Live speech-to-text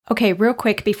Okay, real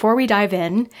quick before we dive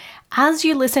in, as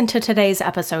you listen to today's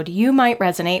episode, you might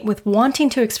resonate with wanting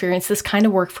to experience this kind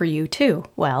of work for you too.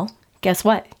 Well, guess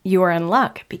what? You are in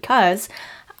luck because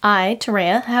I,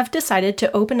 Tareya, have decided to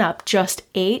open up just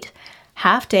 8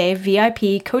 half-day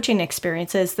VIP coaching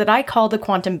experiences that I call the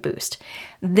Quantum Boost.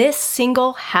 This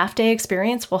single half-day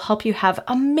experience will help you have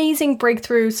amazing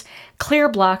breakthroughs, clear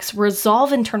blocks,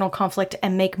 resolve internal conflict,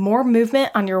 and make more movement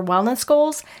on your wellness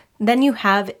goals than you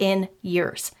have in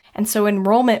years. And so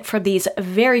enrollment for these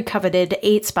very coveted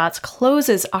 8 spots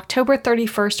closes October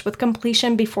 31st with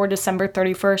completion before December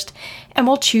 31st, and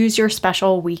we'll choose your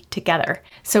special week together.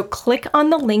 So click on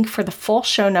the link for the full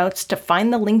show notes to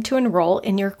find the link to enroll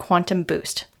in your Quantum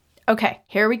Boost. Okay,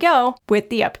 here we go with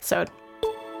the episode.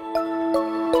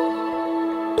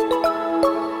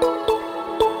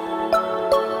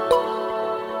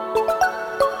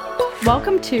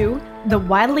 Welcome to the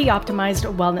Wildly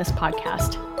Optimized Wellness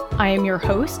Podcast. I am your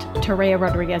host, Tareya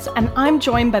Rodriguez, and I'm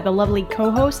joined by the lovely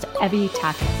co-host, Evie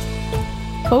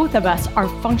Takis. Both of us are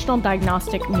functional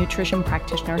diagnostic nutrition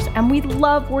practitioners, and we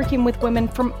love working with women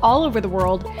from all over the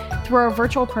world through our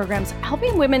virtual programs,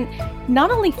 helping women not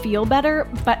only feel better,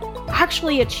 but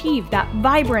actually achieve that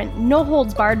vibrant,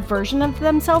 no-holds-barred version of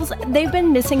themselves they've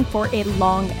been missing for a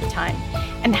long time.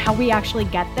 And how we actually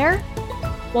get there?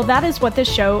 Well, that is what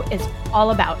this show is all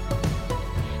about.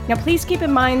 Now, please keep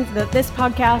in mind that this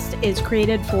podcast is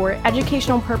created for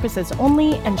educational purposes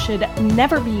only and should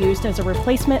never be used as a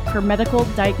replacement for medical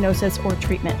diagnosis or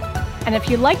treatment. And if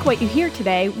you like what you hear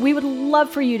today, we would love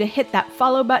for you to hit that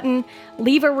follow button,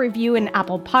 leave a review in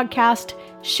Apple Podcast,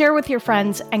 share with your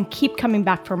friends, and keep coming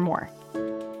back for more.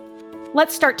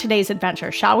 Let's start today's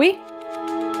adventure, shall we?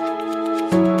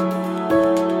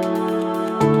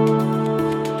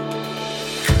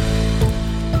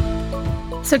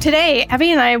 So today,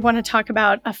 Evie and I want to talk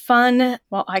about a fun,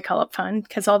 well, I call it fun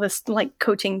because all this like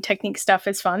coaching technique stuff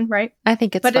is fun, right? I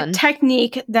think it's fun. But a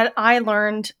technique that I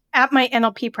learned at my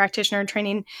NLP practitioner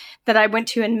training that I went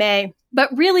to in May. But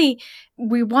really,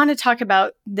 we want to talk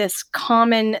about this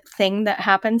common thing that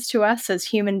happens to us as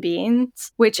human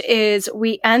beings, which is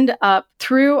we end up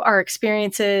through our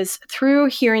experiences, through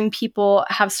hearing people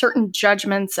have certain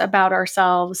judgments about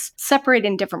ourselves,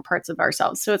 separating different parts of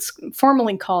ourselves. So it's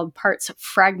formally called parts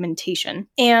fragmentation.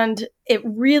 And it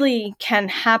really can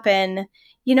happen,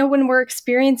 you know, when we're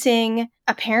experiencing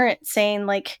a parent saying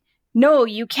like, no,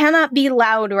 you cannot be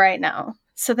loud right now.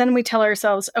 So then we tell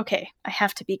ourselves, okay, I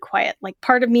have to be quiet. Like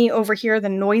part of me over here, the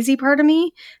noisy part of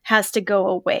me has to go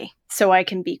away so I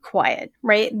can be quiet,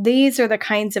 right? These are the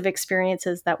kinds of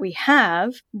experiences that we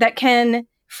have that can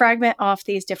fragment off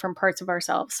these different parts of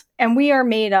ourselves. And we are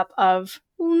made up of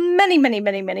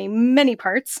many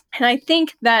parts. And I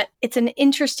think that it's an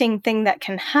interesting thing that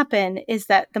can happen is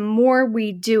that the more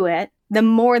we do it, the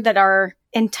more that our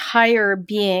entire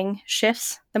being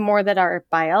shifts, the more that our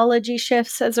biology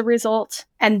shifts as a result.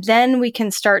 And then we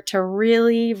can start to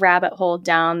really rabbit hole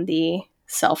down the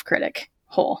self-critic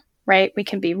hole, right? We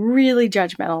can be really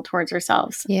judgmental towards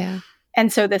ourselves. Yeah.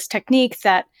 And so this technique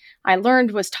that I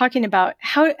learned was talking about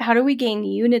how do we gain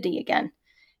unity again?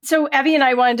 So Evie and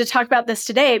I wanted to talk about this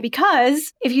today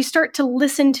because if you start to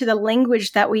listen to the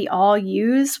language that we all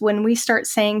use when we start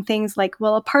saying things like,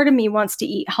 well, a part of me wants to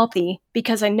eat healthy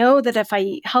because I know that if I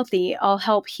eat healthy, I'll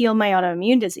help heal my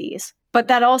autoimmune disease. But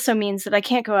that also means that I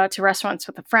can't go out to restaurants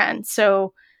with a friend.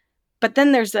 But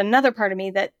then there's another part of me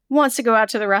that wants to go out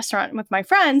to the restaurant with my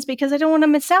friends because I don't want to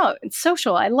miss out. It's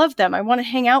social. I love them. I want to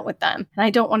hang out with them and I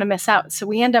don't want to miss out. So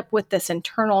we end up with this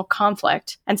internal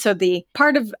conflict. And so the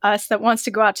part of us that wants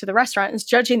to go out to the restaurant is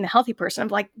judging the healthy person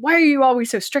of like, why are you always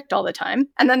so strict all the time?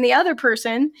 And then the other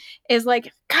person is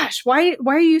like, gosh, why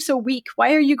are you so weak?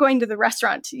 Why are you going to the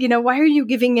restaurant? You know, why are you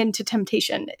giving in to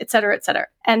temptation, et cetera, et cetera.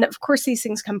 And of course, these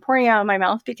things come pouring out of my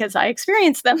mouth because I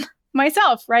experienced them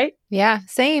myself, right? Yeah,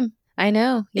 same. I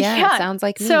know. Yeah, it sounds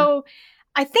like me. So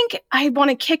I think I want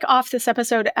to kick off this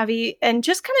episode, Evie, and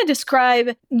just kind of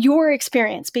describe your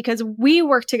experience because we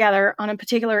worked together on a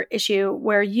particular issue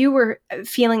where you were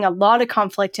feeling a lot of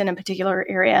conflict in a particular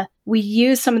area. We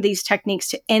used some of these techniques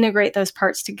to integrate those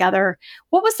parts together.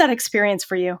 What was that experience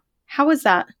for you? How was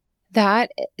that?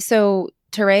 So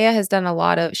Tareya has done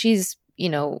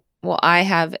I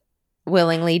have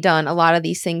willingly done a lot of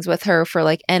these things with her for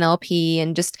like NLP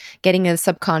and just getting a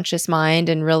subconscious mind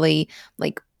and really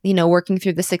like, working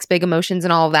through the 6 big emotions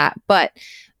and all of that. But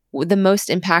the most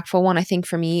impactful one, I think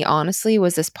for me, honestly,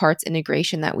 was this parts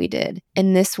integration that we did.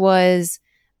 And this was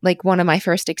like one of my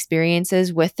first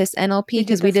experiences with this NLP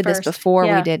because we did this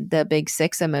before we did the big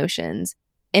 6 emotions.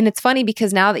 And it's funny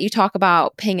because now that you talk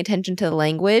about paying attention to the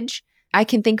language, I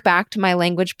can think back to my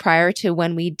language prior to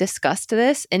when we discussed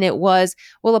this, and it was,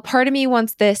 well, a part of me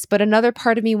wants this, but another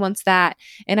part of me wants that.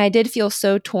 And I did feel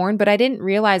so torn, but I didn't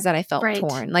realize that I felt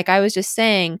torn. Like I was just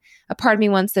saying, a part of me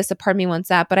wants this, a part of me wants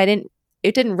that, but it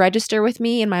didn't register with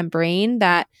me in my brain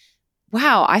that,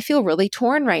 wow, I feel really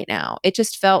torn right now. It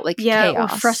just felt like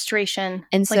chaos. Or frustration.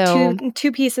 And like so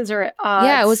two pieces are at odds.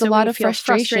 Yeah, it was a lot of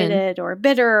frustration. Frustrated or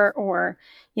bitter or,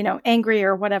 angry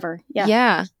or whatever.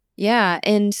 Yeah.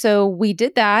 And so we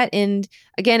did that. And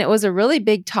again, it was a really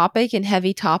big topic and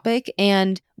heavy topic.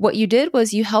 And what you did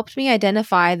was you helped me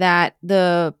identify that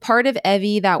the part of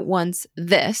Evie that wants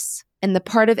this and the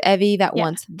part of Evie that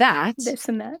wants that, this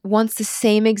and that, wants the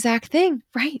same exact thing.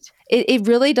 Right. It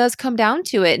really does come down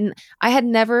to it. And I had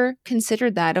never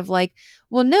considered that of like,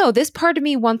 well, no, this part of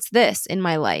me wants this in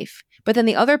my life. But then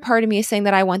the other part of me is saying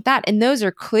that I want that. And those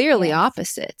are clearly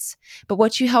opposites. But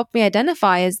what you helped me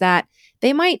identify is that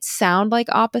they might sound like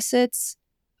opposites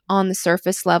on the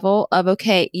surface level of,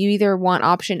 okay, you either want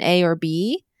option A or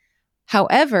B.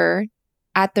 However,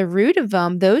 at the root of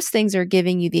them, those things are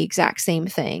giving you the exact same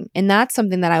thing. And that's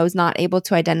something that I was not able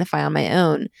to identify on my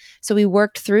own. So we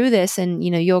worked through this and,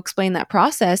 you'll explain that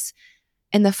process.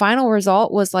 And the final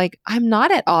result was like, I'm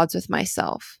not at odds with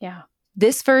myself. Yeah.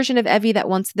 This version of Evie that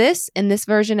wants this and this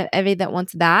version of Evie that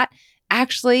wants that,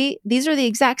 actually, these are the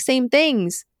exact same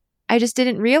things. I just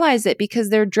didn't realize it because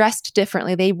they're dressed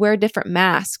differently. They wear different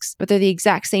masks, but they're the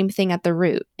exact same thing at the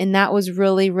root. And that was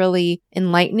really, really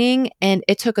enlightening. And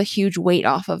it took a huge weight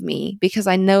off of me because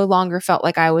I no longer felt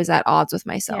like I was at odds with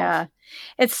myself. Yeah.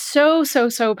 It's so, so,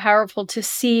 so powerful to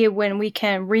see when we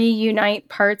can reunite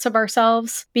parts of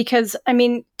ourselves. Because,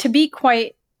 to be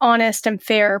quite honest and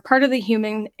fair, part of the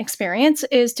human experience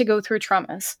is to go through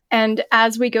traumas. And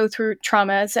as we go through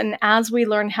traumas and as we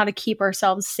learn how to keep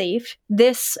ourselves safe,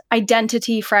 this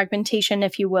identity fragmentation,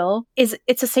 if you will,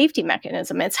 it's a safety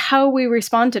mechanism. It's how we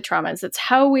respond to traumas. It's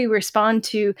how we respond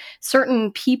to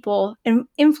certain people and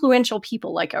influential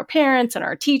people like our parents and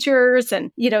our teachers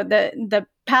and, the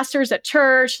pastors at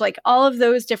church, like all of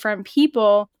those different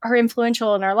people are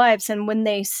influential in our lives. And when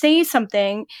they say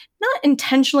something, not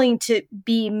intentionally to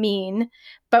be mean,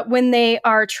 but when they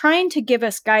are trying to give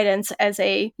us guidance as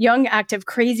a young, active,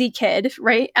 crazy kid,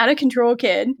 right? Out of control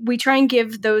kid, we try and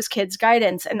give those kids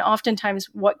guidance. And oftentimes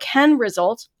what can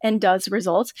result and does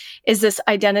result is this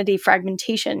identity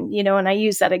fragmentation, and I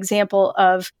use that example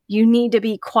of you need to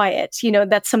be quiet.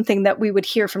 That's something that we would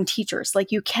hear from teachers,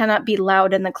 like you cannot be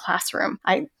loud in the classroom.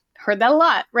 I heard that a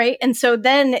lot, right? And so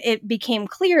then it became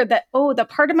clear that, the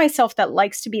part of myself that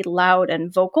likes to be loud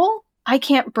and vocal, I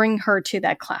can't bring her to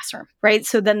that classroom, right?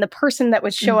 So then the person that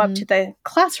would show up to the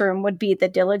classroom would be the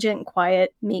diligent,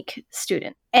 quiet, meek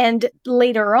student. And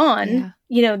later on,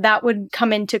 that would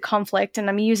come into conflict. And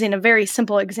I'm using a very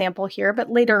simple example here, but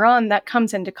later on that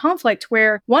comes into conflict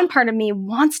where one part of me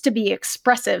wants to be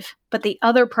expressive, but the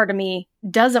other part of me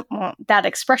doesn't want that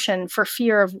expression for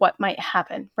fear of what might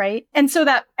happen, right? And so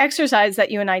that exercise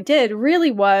that you and I did really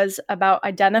was about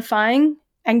identifying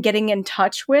and getting in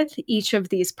touch with each of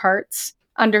these parts,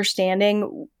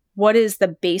 understanding what is the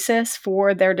basis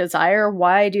for their desire?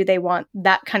 Why do they want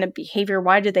that kind of behavior?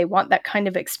 Why do they want that kind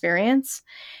of experience?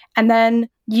 And then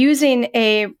using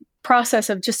a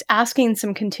process of just asking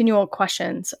some continual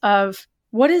questions of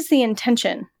what is the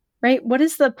intention, right? What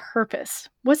is the purpose?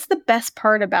 What's the best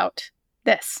part about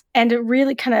this? And it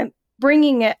really kind of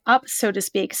bringing it up, so to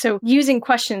speak. So using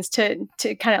questions to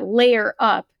kind of layer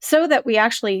up so that we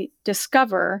actually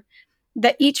discover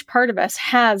that each part of us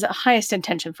has a highest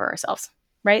intention for ourselves,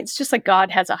 right? It's just like God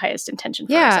has a highest intention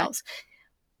for ourselves.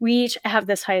 We each have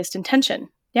this highest intention.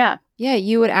 Yeah. Yeah.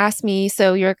 You would ask me,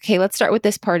 so you're, okay, let's start with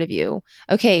this part of you.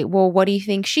 Okay, well, what do you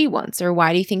think she wants? Or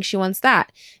why do you think she wants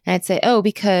that? And I'd say,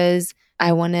 because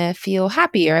I want to feel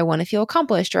happy, or I want to feel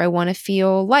accomplished, or I want to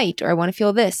feel light, or I want to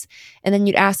feel this. And then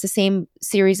you'd ask the same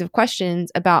series of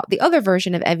questions about the other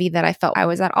version of Evie that I felt I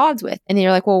was at odds with. And then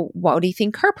you're like, well, what do you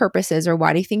think her purpose is? Or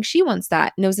why do you think she wants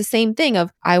that? And it was the same thing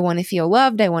of, I want to feel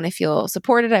loved. I want to feel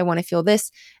supported. I want to feel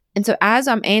this. And so as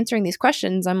I'm answering these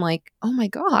questions, I'm like, oh my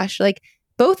gosh, like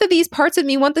both of these parts of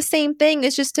me want the same thing.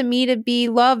 It's just to me to be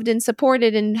loved and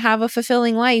supported and have a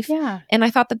fulfilling life. Yeah. And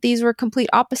I thought that these were complete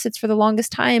opposites for the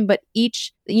longest time, but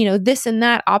each, this and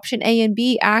that, option A and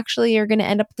B actually are going to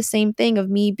end up the same thing of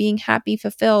me being happy,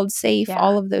 fulfilled, safe,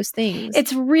 all of those things.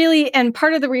 It's really, and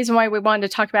part of the reason why we wanted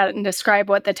to talk about it and describe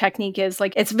what the technique is,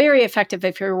 like it's very effective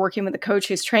if you're working with a coach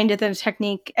who's trained in the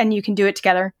technique and you can do it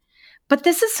together. But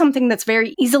this is something that's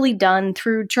very easily done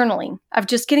through journaling, of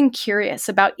just getting curious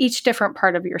about each different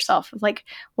part of yourself. Like,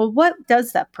 well, what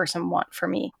does that person want for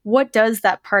me? What does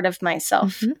that part of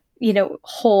myself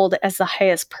hold as the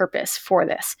highest purpose for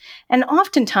this. And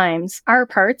oftentimes our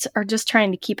parts are just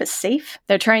trying to keep us safe.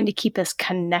 They're trying to keep us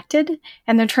connected,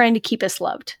 and they're trying to keep us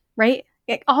loved, right?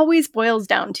 It always boils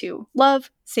down to love,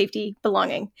 safety,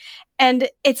 belonging. And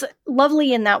it's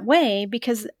lovely in that way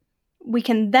because we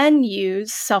can then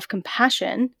use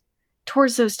self-compassion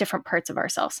towards those different parts of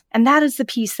ourselves. And that is the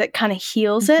piece that kind of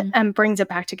heals it and brings it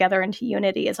back together into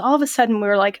unity, is all of a sudden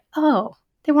we're like, oh,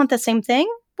 they want the same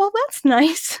thing? Well, that's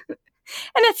nice. And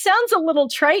it sounds a little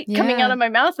trite coming out of my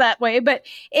mouth that way, but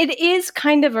it is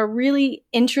kind of a really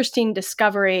interesting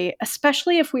discovery,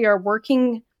 especially if we are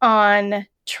working on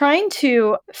trying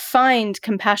to find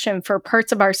compassion for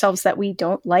parts of ourselves that we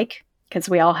don't like, because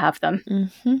we all have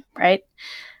them, right?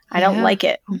 I don't like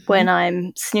it when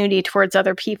I'm snooty towards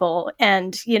other people.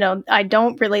 And, I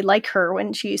don't really like her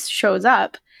when she shows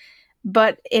up.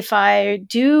 But if I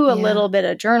do a little bit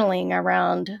of journaling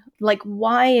around, like,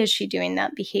 why is she doing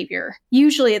that behavior?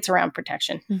 Usually it's around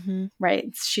protection,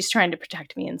 right? She's trying to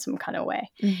protect me in some kind of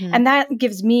way. And that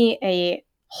gives me a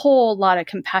whole lot of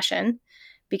compassion,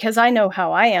 because I know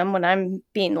how I am when I'm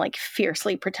being like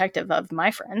fiercely protective of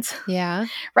my friends. Yeah.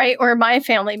 Right. Or my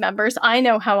family members. I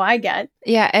know how I get.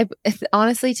 Yeah.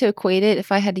 Honestly, to equate it, if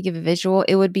I had to give a visual,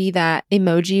 it would be that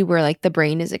emoji where like the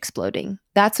brain is exploding.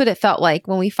 That's what it felt like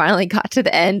when we finally got to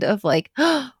the end of like,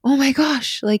 oh my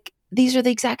gosh, like these are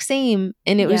the exact same.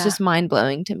 And it was just mind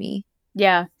blowing to me.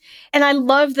 Yeah. And I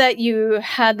love that you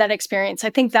had that experience. I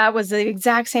think that was the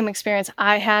exact same experience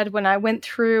I had when I went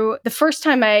through the first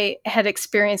time I had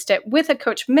experienced it with a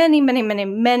coach many, many, many,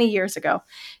 many years ago.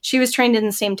 She was trained in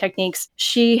the same techniques.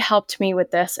 She helped me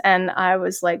with this. And I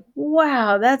was like,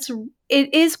 wow,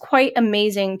 it is quite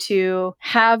amazing to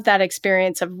have that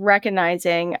experience of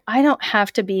recognizing I don't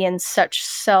have to be in such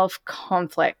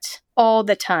self-conflict all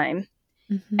the time,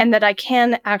 and that I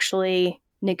can actually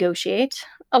negotiate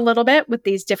a little bit with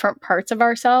these different parts of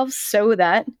ourselves so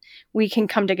that we can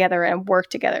come together and work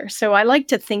together. So I like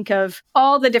to think of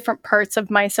all the different parts of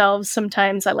myself.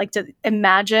 Sometimes I like to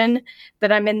imagine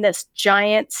that I'm in this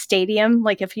giant stadium.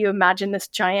 Like if you imagine this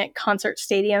giant concert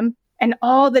stadium, and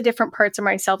all the different parts of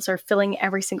myself are filling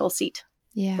every single seat.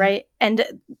 Yeah. Right. And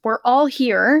we're all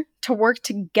here to work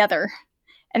together.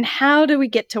 And how do we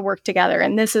get to work together?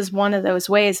 And this is one of those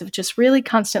ways of just really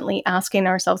constantly asking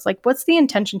ourselves, like, what's the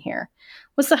intention here?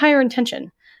 What's the higher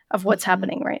intention of what's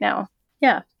happening right now?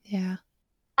 Yeah. Yeah.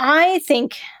 I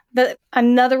think that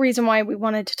another reason why we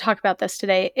wanted to talk about this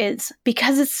today is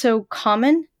because it's so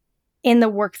common in the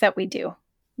work that we do.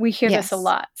 We hear this a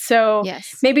lot. So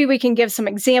maybe we can give some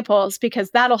examples, because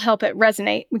that'll help it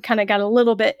resonate. We kind of got a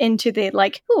little bit into the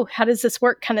like, oh, how does this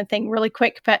work kind of thing really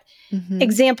quick, but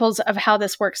examples of how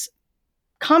this works.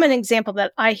 Common example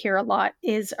that I hear a lot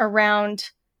is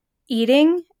around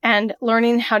eating and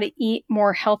learning how to eat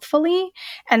more healthfully.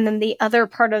 And then the other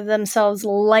part of themselves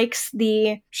likes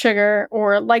the sugar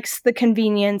or likes the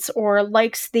convenience or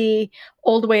likes the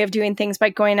old way of doing things by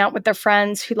going out with their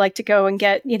friends who like to go and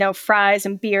get, fries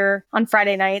and beer on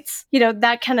Friday nights,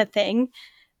 that kind of thing.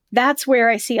 That's where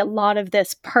I see a lot of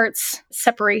this parts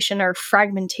separation or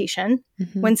fragmentation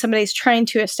when somebody's trying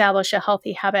to establish a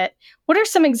healthy habit. What are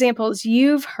some examples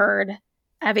you've heard,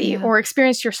 Abby, or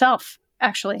experienced yourself,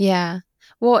 actually? Yeah.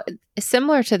 Well,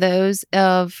 similar to those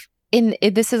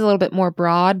this is a little bit more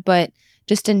broad, but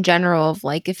just in general of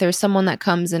like, if there's someone that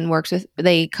comes and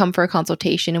they come for a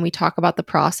consultation and we talk about the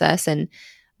process, and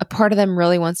a part of them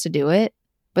really wants to do it,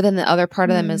 but then the other part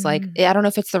of them is like, I don't know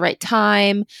if it's the right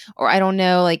time, or I don't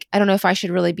know if I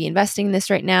should really be investing in this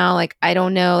right now. Like, I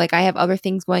don't know, like I have other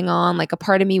things going on. Like a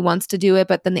part of me wants to do it,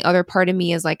 but then the other part of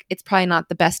me is like, it's probably not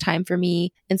the best time for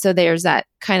me. And so there's that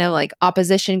kind of like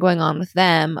opposition going on with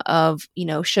them of,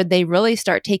 should they really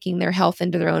start taking their health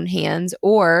into their own hands?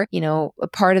 Or, a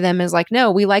part of them is like, no,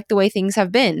 we like the way things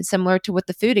have been, similar to with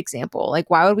the food example. Like,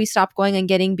 why would we stop going and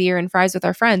getting beer and fries with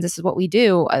our friends? This is what we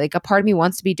do. Like, a part of me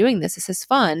wants to be doing this. This is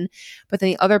fun. But then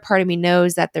the other part of me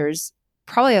knows that there's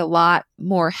probably a lot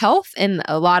more health and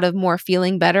a lot of more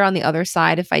feeling better on the other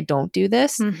side if I don't do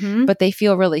this. But they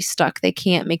feel really stuck. They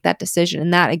can't make that decision.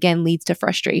 And that again leads to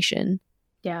frustration.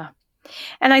 Yeah.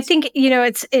 And I think,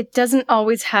 it doesn't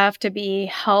always have to be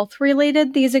health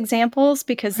related, these examples,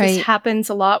 because this happens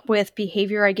a lot with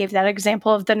behavior. I gave that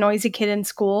example of the noisy kid in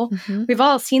school. We've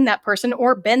all seen that person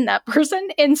or been that person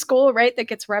in school, right? That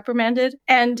gets reprimanded.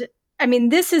 And I mean,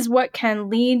 this is what can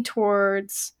lead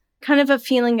towards kind of a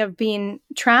feeling of being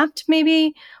trapped,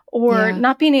 maybe, or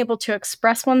not being able to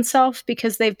express oneself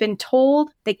because they've been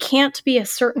told they can't be a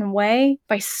certain way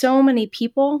by so many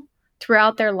people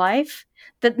throughout their life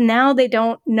that now they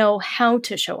don't know how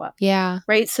to show up. Yeah.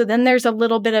 Right. So then there's a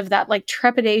little bit of that like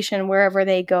trepidation wherever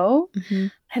they go. Mm-hmm.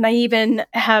 And I even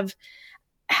have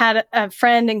had a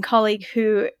friend and colleague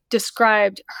who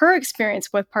described her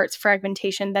experience with parts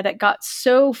fragmentation, that it got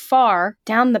so far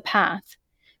down the path,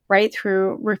 right,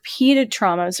 through repeated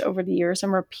traumas over the years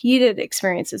and repeated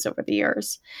experiences over the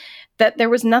years, that there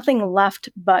was nothing left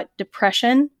but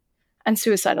depression and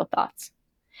suicidal thoughts.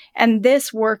 And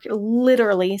this work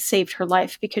literally saved her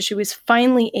life because she was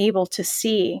finally able to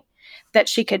see that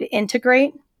she could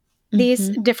integrate these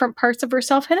different parts of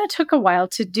herself. And it took a while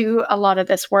to do a lot of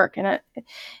this work. And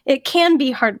it can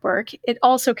be hard work. It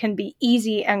also can be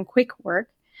easy and quick work.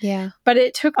 Yeah. But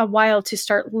it took a while to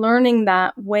start learning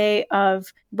that way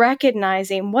of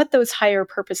recognizing what those higher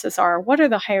purposes are. What are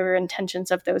the higher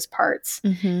intentions of those parts,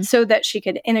 so that she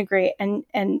could integrate and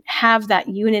have that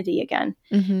unity again.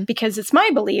 Because it's my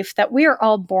belief that we are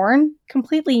all born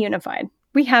completely unified.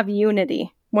 We have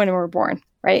unity when we're born,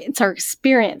 right? It's our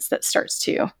experience that starts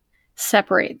to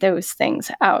separate those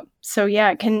things out. So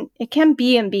yeah, it can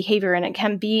be in behavior, and it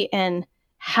can be in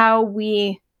how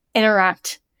we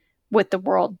interact with the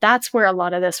world. That's where a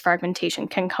lot of this fragmentation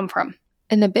can come from.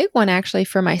 And a big one actually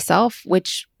for myself,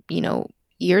 which,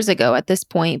 years ago at this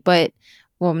point, but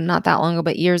well, not that long ago,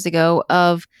 but years ago,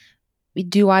 of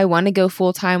do I want to go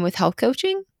full time with health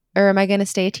coaching, or am I going to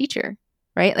stay a teacher?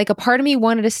 Right? Like a part of me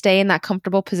wanted to stay in that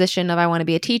comfortable position of I want to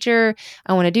be a teacher.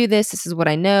 I want to do this. This is what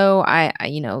I know. I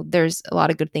there's a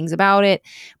lot of good things about it.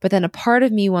 But then a part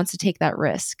of me wants to take that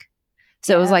risk.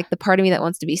 So it was like the part of me that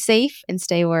wants to be safe and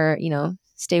stay where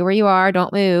you are.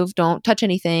 Don't move. Don't touch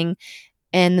anything.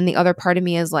 And then the other part of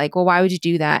me is like, well, why would you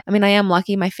do that? I mean, I am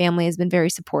lucky. My family has been very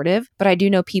supportive, but I do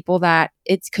know people that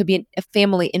it could be a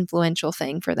family influential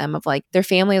thing for them, of like their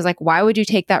family is like, why would you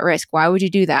take that risk? Why would you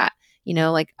do that?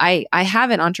 Like I have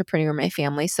an entrepreneur in my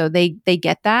family, so they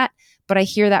get that. But I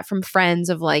hear that from friends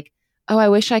of like, oh, I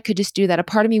wish I could just do that. A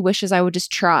part of me wishes I would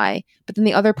just try. But then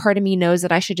the other part of me knows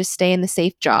that I should just stay in the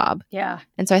safe job. Yeah.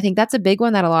 And so I think that's a big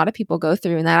one that a lot of people go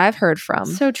through and that I've heard from.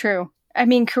 So true. I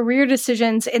mean, career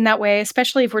decisions in that way,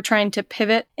 especially if we're trying to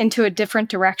pivot into a different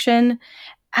direction,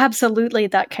 absolutely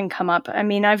that can come up. I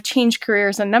mean, I've changed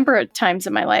careers a number of times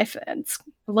in my life. It's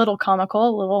a little comical,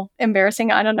 a little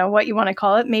embarrassing. I don't know what you want to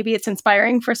call it. Maybe it's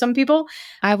inspiring for some people.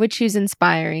 I would choose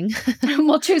inspiring.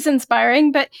 We'll choose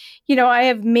inspiring. But, I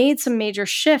have made some major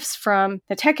shifts from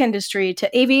the tech industry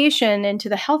to aviation into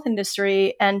the health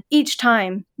industry. And each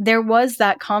time there was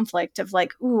that conflict of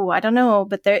like, ooh, I don't know,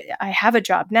 but I have a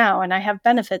job now and I have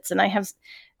benefits and I have,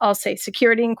 I'll say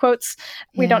security in quotes.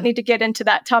 We don't need to get into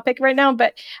that topic right now.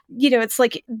 But, it's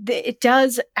like it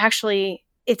does actually,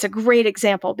 it's a great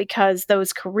example because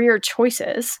those career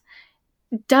choices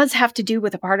does have to do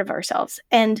with a part of ourselves.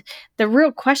 And the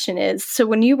real question is, so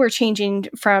when you were changing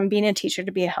from being a teacher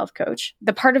to be a health coach,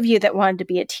 the part of you that wanted to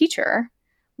be a teacher,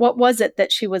 what was it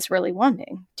that she was really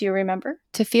wanting? Do you remember?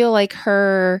 To feel like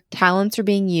her talents are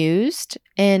being used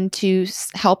and to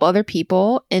help other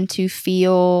people and to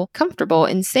feel comfortable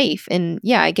and safe and,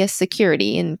 I guess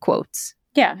security in quotes.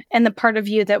 Yeah. And the part of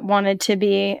you that wanted to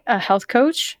be a health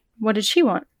coach, what did she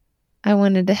want? I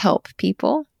wanted to help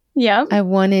people. Yeah. I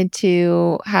wanted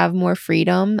to have more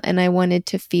freedom, and I wanted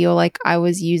to feel like I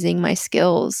was using my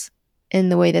skills in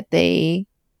the way that they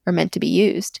are meant to be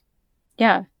used.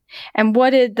 Yeah. And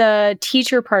what did the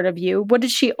teacher part of you, what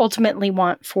did she ultimately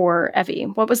want for Evie?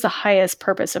 What was the highest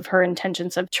purpose of her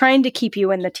intentions of trying to keep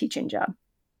you in the teaching job?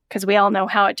 Because we all know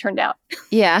how it turned out.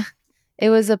 Yeah. It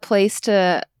was a place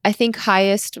to, I think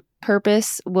highest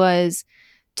purpose was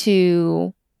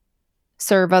to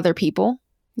serve other people.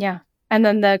 Yeah. And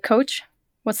then the coach,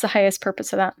 what's the highest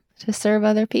purpose of that? To serve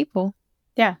other people.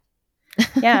 Yeah.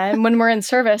 Yeah. And when we're in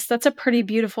service, that's a pretty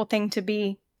beautiful thing to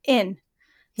be in.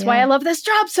 That's why I love this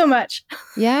job so much.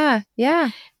 Yeah. Yeah.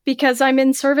 Because I'm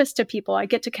in service to people. I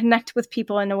get to connect with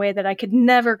people in a way that I could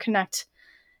never connect.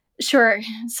 Sure,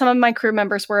 some of my crew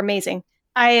members were amazing.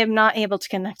 I am not able to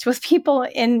connect with people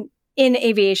in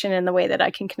aviation in the way that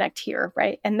I can connect here,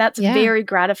 right? And that's very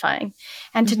gratifying.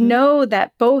 And to know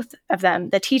that both of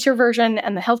them, the teacher version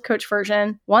and the health coach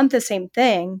version, want the same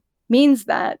thing means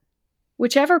that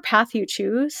whichever path you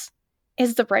choose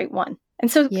is the right one.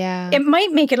 And so it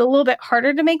might make it a little bit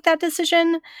harder to make that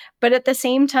decision, but at the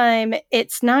same time,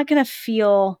 it's not going to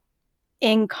feel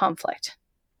in conflict,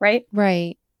 right?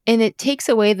 Right. And it takes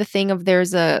away the thing of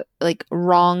there's a like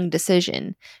wrong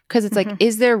decision, because it's like,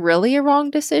 is there really a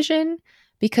wrong decision?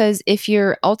 Because if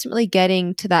you're ultimately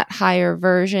getting to that higher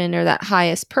version or that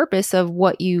highest purpose of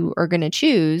what you are going to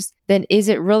choose, then is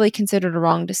it really considered a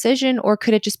wrong decision? Or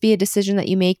could it just be a decision that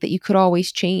you make that you could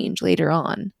always change later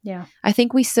on? Yeah. I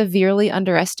think we severely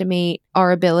underestimate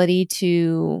our ability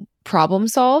to problem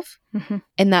solve. Mm-hmm.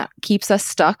 And that keeps us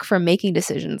stuck from making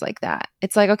decisions like that.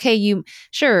 It's like, okay, you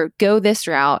sure go this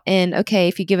route. And okay,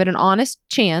 if you give it an honest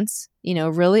chance,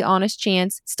 really honest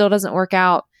chance, still doesn't work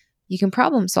out, you can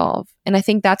problem solve. And I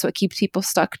think that's what keeps people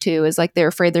stuck too, is like they're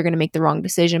afraid they're going to make the wrong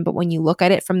decision. But when you look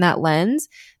at it from that lens,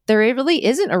 there really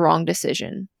isn't a wrong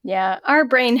decision. Yeah. Our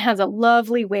brain has a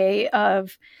lovely way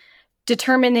of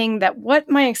determining that what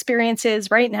my experience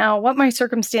is right now, what my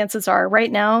circumstances are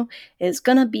right now, is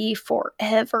going to be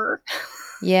forever.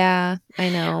 Yeah, I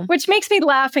know. Which makes me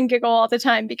laugh and giggle all the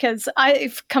time because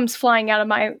it comes flying out of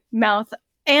my mouth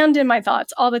and in my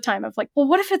thoughts all the time of like, well,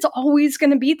 what if it's always going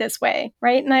to be this way,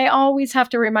 right? And I always have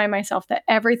to remind myself that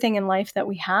everything in life that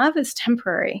we have is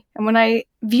temporary. And when I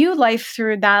view life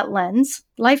through that lens,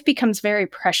 life becomes very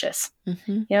precious.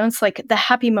 Mm-hmm. It's like the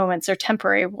happy moments are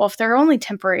temporary. Well, if they're only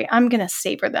temporary, I'm going to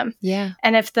savor them. Yeah.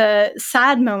 And if the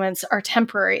sad moments are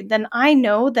temporary, then I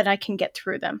know that I can get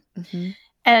through them. Mm-hmm.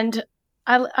 And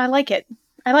I like it.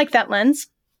 I like that lens.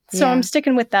 So I'm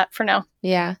sticking with that for now.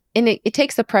 Yeah. And it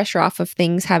takes the pressure off of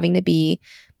things having to be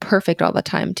perfect all the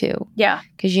time too. Yeah.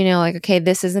 Because like, okay,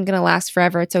 this isn't going to last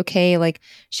forever. It's okay. Like,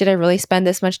 should I really spend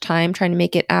this much time trying to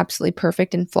make it absolutely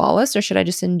perfect and flawless, or should I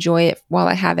just enjoy it while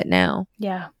I have it now?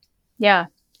 Yeah. Yeah.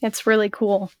 It's really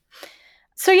cool.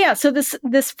 So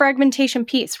this fragmentation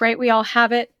piece, right? We all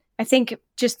have it. I think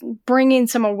just bringing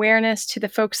some awareness to the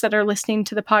folks that are listening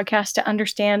to the podcast to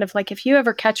understand of like, if you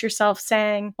ever catch yourself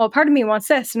saying, well, part of me wants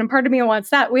this and a part of me wants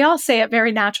that. We all say it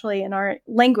very naturally in our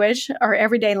language, our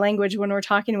everyday language when we're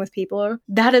talking with people.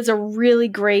 That is a really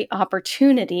great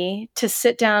opportunity to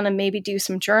sit down and maybe do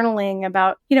some journaling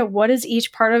about, what is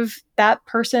each part of that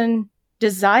person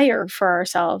desire for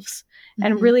ourselves.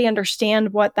 And really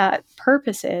understand what that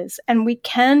purpose is. And we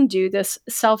can do this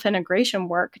self-integration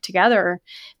work together,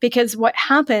 because what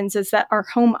happens is that our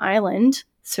home island,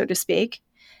 so to speak,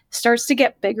 starts to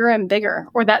get bigger and bigger,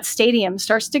 or that stadium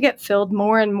starts to get filled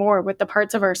more and more with the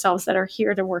parts of ourselves that are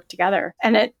here to work together.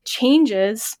 And it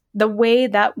changes the way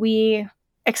that we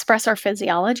express our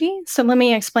physiology. So let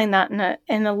me explain that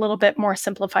in a little bit more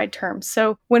simplified terms.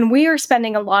 So when we are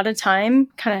spending a lot of time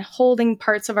kind of holding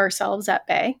parts of ourselves at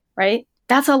bay, right?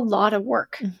 That's a lot of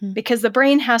work because the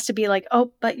brain has to be like,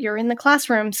 oh, but you're in the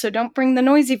classroom, so don't bring the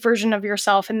noisy version of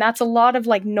yourself. And that's a lot of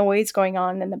like noise going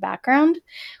on in the background,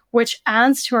 which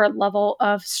adds to our level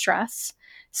of stress.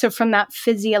 So from that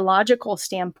physiological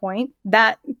standpoint,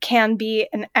 that can be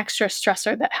an extra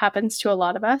stressor that happens to a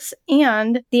lot of us.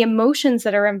 And the emotions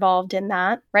that are involved in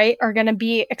that, right, are going to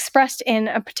be expressed in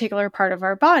a particular part of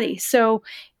our body. So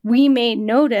we may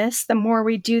notice the more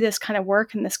we do this kind of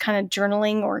work and this kind of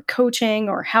journaling or coaching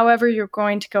or however you're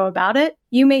going to go about it,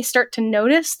 you may start to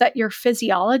notice that your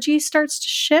physiology starts to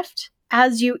shift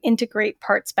as you integrate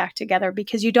parts back together,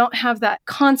 because you don't have that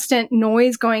constant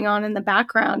noise going on in the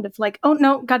background of like, oh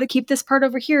no, got to keep this part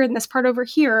over here and this part over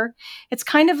here. It's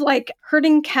kind of like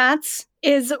herding cats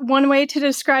is one way to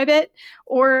describe it.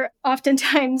 Or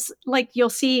oftentimes, like you'll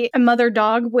see a mother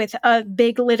dog with a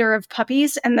big litter of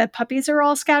puppies and the puppies are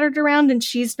all scattered around and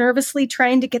she's nervously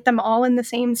trying to get them all in the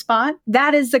same spot.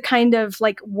 That is the kind of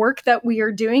like work that we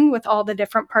are doing with all the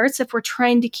different parts if we're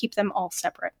trying to keep them all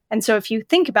separate. And so if you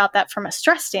think about that from a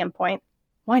stress standpoint,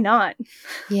 why not?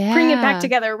 Yeah. Bring it back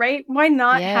together, right? Why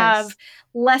not have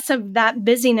less of that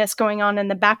busyness going on in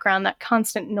the background, that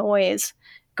constant noise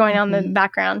going on in the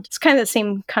background? It's kind of the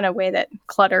same kind of way that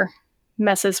clutter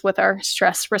messes with our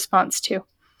stress response too.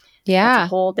 Yeah. That's a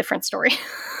whole different story.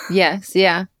 Yes.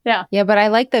 Yeah. Yeah. Yeah. But I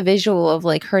like the visual of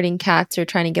like herding cats or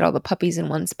trying to get all the puppies in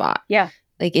one spot. Yeah.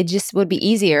 Like it just would be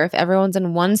easier if everyone's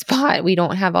in one spot. We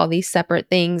don't have all these separate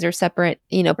things or separate,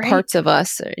 parts of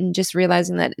us, and just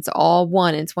realizing that it's all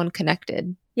one, it's one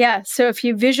connected. Yeah. So if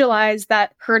you visualize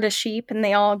that herd of sheep and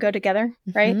they all go together,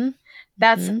 right?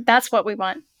 That's what we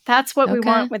want. That's what we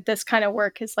want with this kind of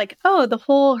work, is like, oh, the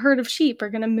whole herd of sheep are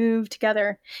going to move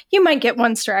together. You might get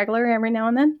one straggler every now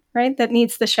and then, right? That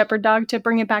needs the shepherd dog to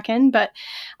bring it back in. But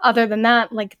other than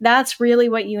that, like that's really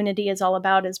what unity is all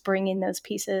about, is bringing those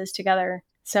pieces together.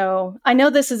 So I know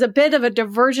this is a bit of a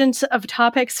divergence of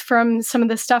topics from some of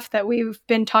the stuff that we've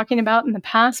been talking about in the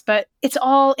past, but it's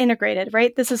all integrated,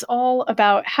 right? This is all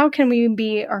about how can we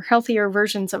be our healthier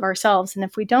versions of ourselves. And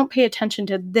if we don't pay attention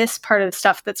to this part of the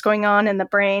stuff that's going on in the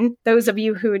brain, those of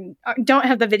you who don't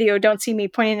have the video don't see me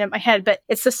pointing at my head, but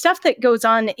it's the stuff that goes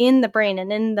on in the brain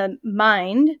and in the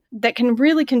mind that can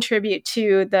really contribute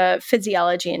to the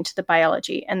physiology and to the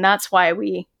biology. And that's why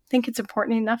we think it's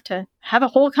important enough to have a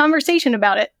whole conversation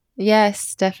about it.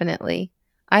 Yes, definitely.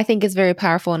 I think it's very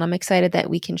powerful, and I'm excited that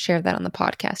we can share that on the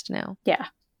podcast now. Yeah.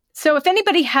 So if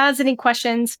anybody has any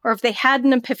questions or if they had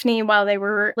an epiphany while they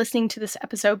were listening to this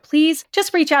episode, please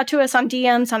just reach out to us on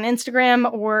DMs on Instagram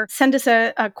or send us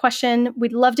a question.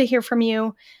 We'd love to hear from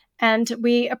you. And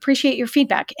we appreciate your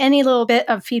feedback. Any little bit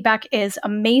of feedback is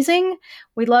amazing.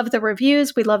 We love the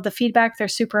reviews. We love the feedback. They're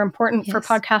super important for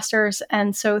podcasters.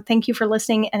 And so thank you for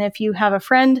listening. And if you have a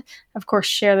friend, of course,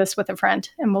 share this with a friend.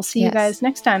 And we'll see you guys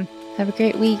next time. Have a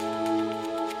great week.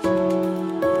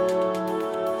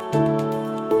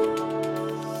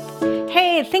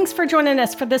 Hey, thanks for joining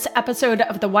us for this episode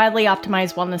of the Wildly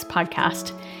Optimized Wellness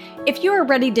Podcast. If you are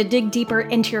ready to dig deeper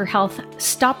into your health,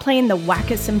 stop playing the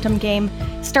whack-a-symptom game,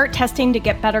 start testing to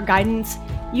get better guidance,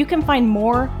 you can find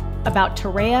more about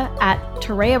Torreya at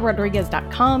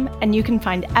TorreyaRodriguez.com, and you can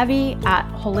find Evie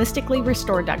at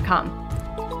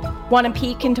HolisticallyRestored.com. Want a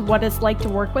peek into what it's like to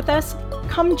work with us?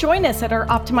 Come join us at our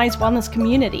Optimized Wellness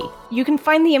community. You can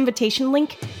find the invitation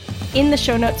link in the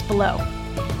show notes below.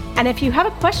 And if you have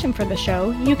a question for the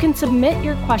show, you can submit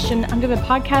your question under the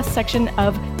podcast section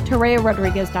of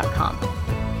TorreyaRodriguez.com.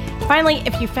 Finally,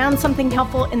 if you found something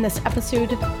helpful in this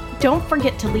episode, don't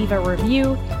forget to leave a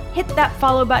review, hit that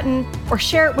follow button, or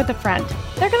share it with a friend.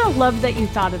 They're going to love that you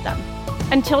thought of them.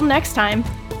 Until next time,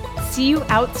 see you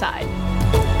outside.